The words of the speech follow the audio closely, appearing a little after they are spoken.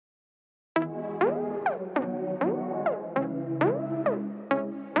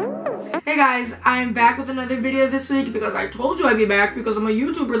Hey guys, I'm back with another video this week because I told you I'd be back because I'm a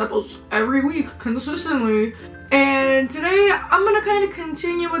YouTuber that posts every week consistently. And today I'm gonna kind of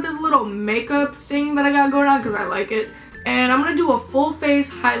continue with this little makeup thing that I got going on because I like it. And I'm gonna do a full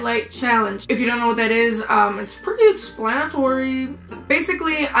face highlight challenge. If you don't know what that is, it's pretty explanatory.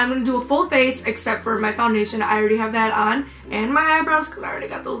 Basically, I'm gonna do a full face except for my foundation. I already have that on. And my eyebrows because I already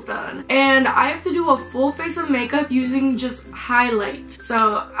got those done. And I have to do a full face of makeup using just highlight.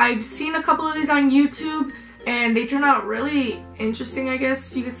 So I've seen a couple of these on YouTube and they turn out really interesting, I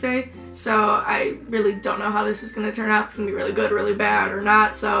guess you could say. So I really don't know how this is gonna turn out. If it's gonna be really good, really bad, or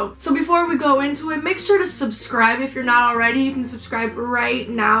not. So before we go into it, make sure to subscribe if you're not already. You can subscribe right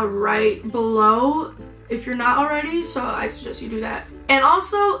now, right below if you're not already. So I suggest you do that. And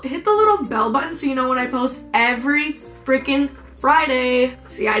also hit the little bell button so you know when I post every freaking Friday.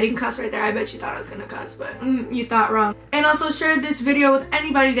 See, I didn't cuss right there. I bet you thought I was gonna cuss, but you thought wrong. And also share this video with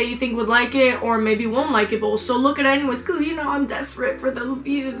anybody that you think would like it or maybe won't like it but will still look at it anyways because you know I'm desperate for those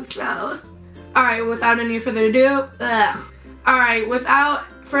views. So alright, without any further ado, alright, without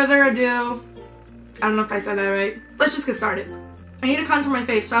further ado, I don't know if I said that right. Let's just get started. I need to contour my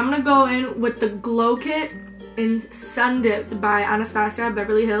face, so I'm gonna go in with the Glow Kit in Sun Dipped by Anastasia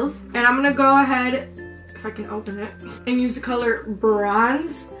Beverly Hills. And I'm gonna go ahead, if I can open it, and use the color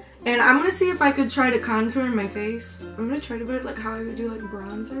Bronze. And I'm gonna see if I could try to contour my face. I'm gonna try to put it like how I would do like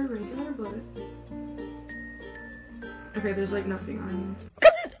bronzer regular, but okay, there's like nothing on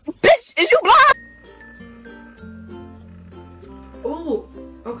here. Bitch, is you blind? Oh,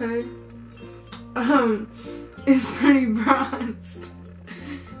 okay. It's pretty bronzed.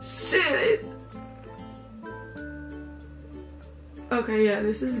 Shit. Okay, yeah,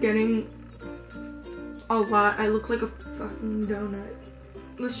 this is getting a lot. I look like a fucking donut.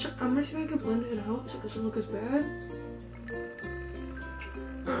 Let's try. I'm gonna see if I can blend it out so it doesn't look as bad.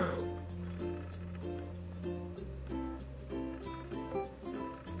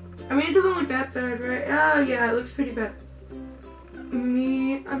 I mean, it doesn't look that bad, right? Oh, yeah, it looks pretty bad.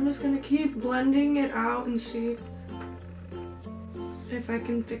 I'm just gonna keep blending it out and see if I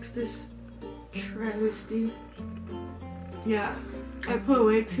can fix this travesty. Yeah, I put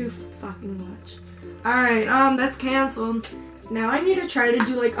way too fucking much. Alright, that's canceled. Now I need to try to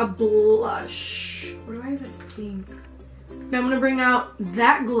do like a blush. What do I have that's pink? Now I'm gonna bring out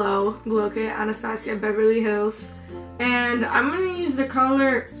that Glow Kit, Anastasia Beverly Hills. And I'm gonna use the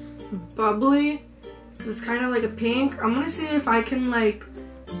color Bubbly. This is kind of like a pink. I'm gonna see if I can like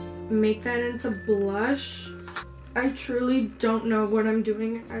make that into blush. I truly don't know what I'm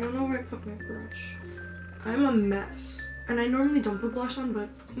doing. I don't know where I put my brush. I'm a mess. And I normally don't put blush on, but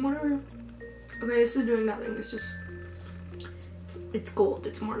whatever. Okay, this is doing nothing. It's just, it's gold.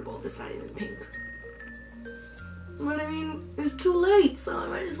 It's more gold. It's not even pink. But I mean, it's too late, so I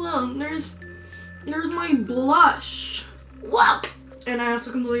might as well. There's my blush. Wow! And I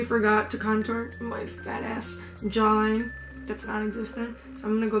also completely forgot to contour my fat ass jawline. That's non-existent. So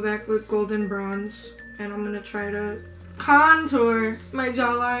I'm gonna go back with golden bronze, and I'm gonna try to contour my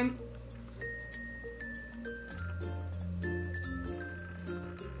jawline.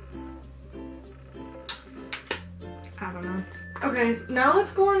 I don't know. Okay, now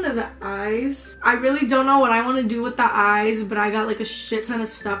let's go into the eyes. I really don't know what I want to do with the eyes, but I got like a shit ton of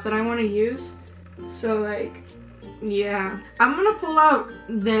stuff that I want to use. So like, yeah. I'm gonna pull out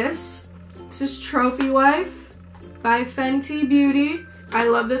this. This is Trophy Wife by Fenty Beauty. I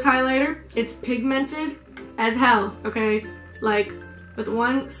love this highlighter. It's pigmented as hell, okay? Like, with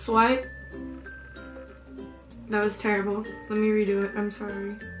one swipe. That was terrible. Let me redo it. I'm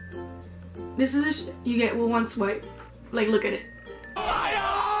sorry. This is you get with one swipe. Like, look at it.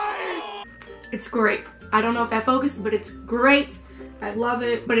 It's great. I don't know if that focused, but it's great. I love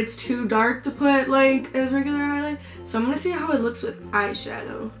it, but it's too dark to put like as regular highlight. So I'm gonna see how it looks with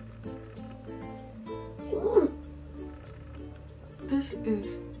eyeshadow. Ooh. This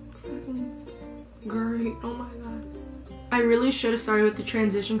is fucking great. Oh my god. I really should have started with the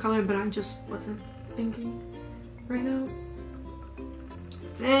transition color, but I just wasn't thinking right now.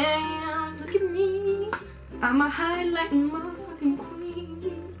 Damn, look at me. I'm a highlighting motherfucking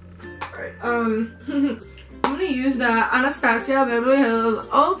queen. Alright, I'm gonna use the Anastasia Beverly Hills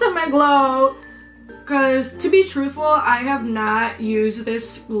Ultimate Glow. Because, to be truthful, I have not used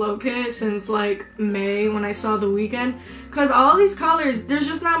this glow kit since like May when I saw The Weeknd. Because all these colors, there's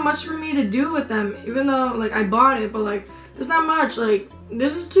just not much for me to do with them. Even though, like, I bought it, but like, there's not much. Like,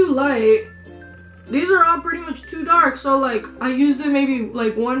 this is too light. These are all pretty much too dark. So, like, I used it maybe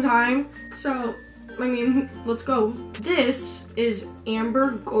like one time. So, I mean, let's go. This is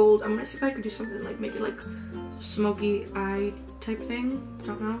Amber Gold. I'm gonna see if I could do something like make it like smoky eye type thing.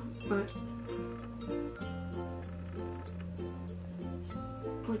 Don't know, but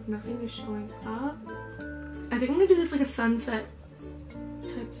like nothing is showing up. I think I'm gonna do this like a sunset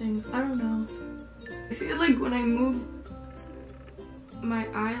type thing. I don't know. I see it like when I move my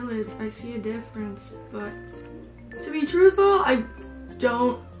eyelids, I see a difference, but to be truthful, I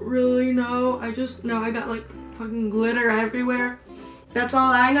don't really know. I just know I got like fucking glitter everywhere. That's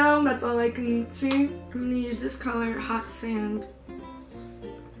all I know. That's all I can see. I'm gonna use this color, Hot Sand. I'm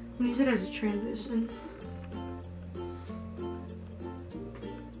gonna use it as a transition.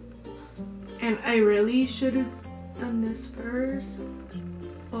 And I really should have done this first,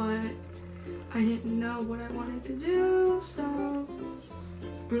 but I didn't know what I wanted to do, so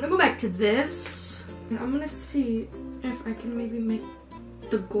I'm gonna go back to this, and I'm gonna see if I can maybe make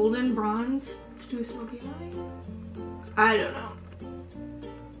the golden bronze to do a smoky eye. I don't know.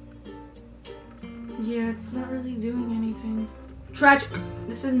 Yeah, it's not really doing anything. Tragic.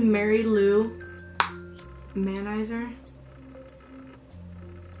 This is Mary Lou Manizer.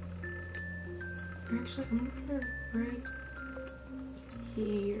 Actually, I'm gonna put it right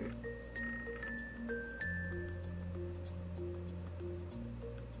here.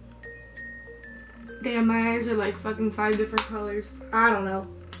 Damn, my eyes are like fucking 5 different colors. I don't know.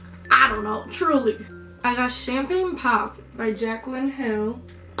 I don't know, truly. I got Champagne Pop by Jaclyn Hill.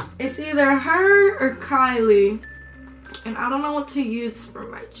 It's either her or Kylie. And I don't know what to use for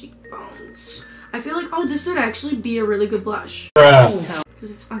my cheekbones. I feel like, oh, this would actually be a really good blush. Because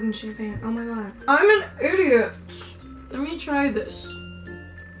it's fucking champagne. Oh my god. I'm an idiot. Let me try this.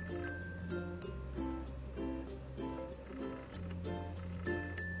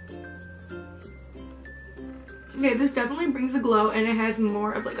 Okay, this definitely brings the glow, and it has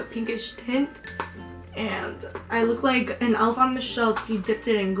more of like a pinkish tint. And I look like an elf on the shelf if you dipped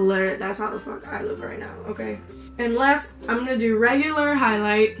it in glitter. That's how the fuck I look right now, okay? And last, I'm gonna do regular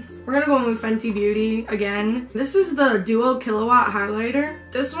highlight. We're gonna go in with Fenty Beauty again. This is the Duo Kilowatt Highlighter.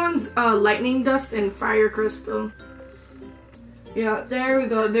 This one's Lightning Dust and Fire Crystal. Yeah, there we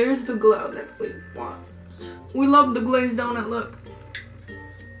go. There's the glow that we want. We love the glazed donut look.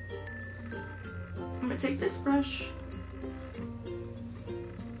 I'm gonna take this brush,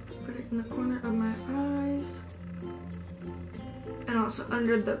 put it in the corner of my eyes, and also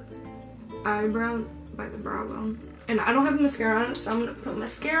under the eyebrow by the brow bone. And I don't have mascara on, so I'm gonna put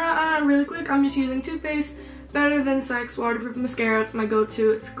mascara on really quick. I'm just using Too Faced Better Than Sex Waterproof Mascara. It's my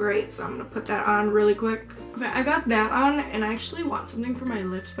go-to. It's great, so I'm gonna put that on really quick. Okay, I got that on, and I actually want something for my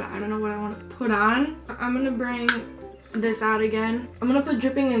lips, but I don't know what I want to put on. I'm gonna bring this out again. I'm gonna put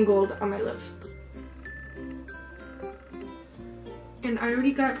Dripping in Gold on my lips. And I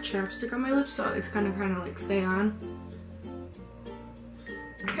already got chapstick on my lips, so it's gonna kind of like stay on.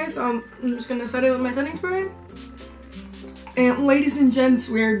 Okay, so I'm just gonna set it with my setting spray. And ladies and gents,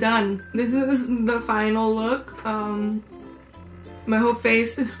 we're done. This is the final look. My whole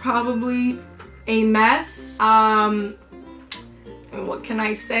face is probably a mess. And what can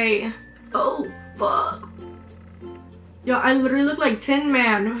I say? Oh, fuck. Yo, I literally look like Tin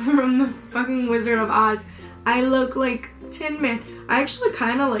Man from the fucking Wizard of Oz. I look like Tin Man. I actually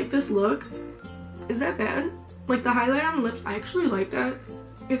kind of like this look. Is that bad? Like the highlight on the lips, I actually like that.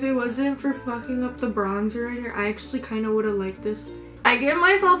 If it wasn't for fucking up the bronzer right here, I actually kind of would have liked this. I give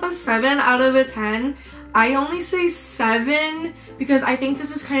myself a 7 out of a 10. I only say 7 because I think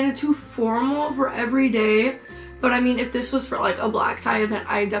this is kind of too formal for every day. But I mean, if this was for like a black tie event,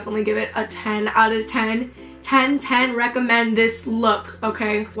 I definitely give it a 10 out of 10. 10 recommend this look,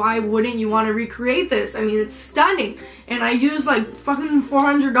 okay? Why wouldn't you want to recreate this? I mean, it's stunning, and I used like fucking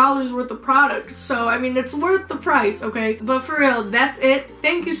 $400 worth of product, so I mean, it's worth the price, okay? But for real, that's it.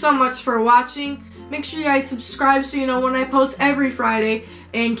 Thank you so much for watching. Make sure you guys subscribe so you know when I post every Friday,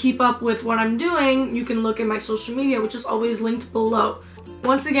 and keep up with what I'm doing. You can look at my social media, which is always linked below.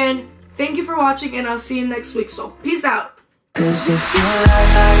 Once again, thank you for watching, and I'll see you next week, so peace out. 'Cause if you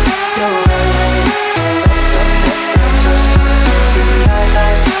like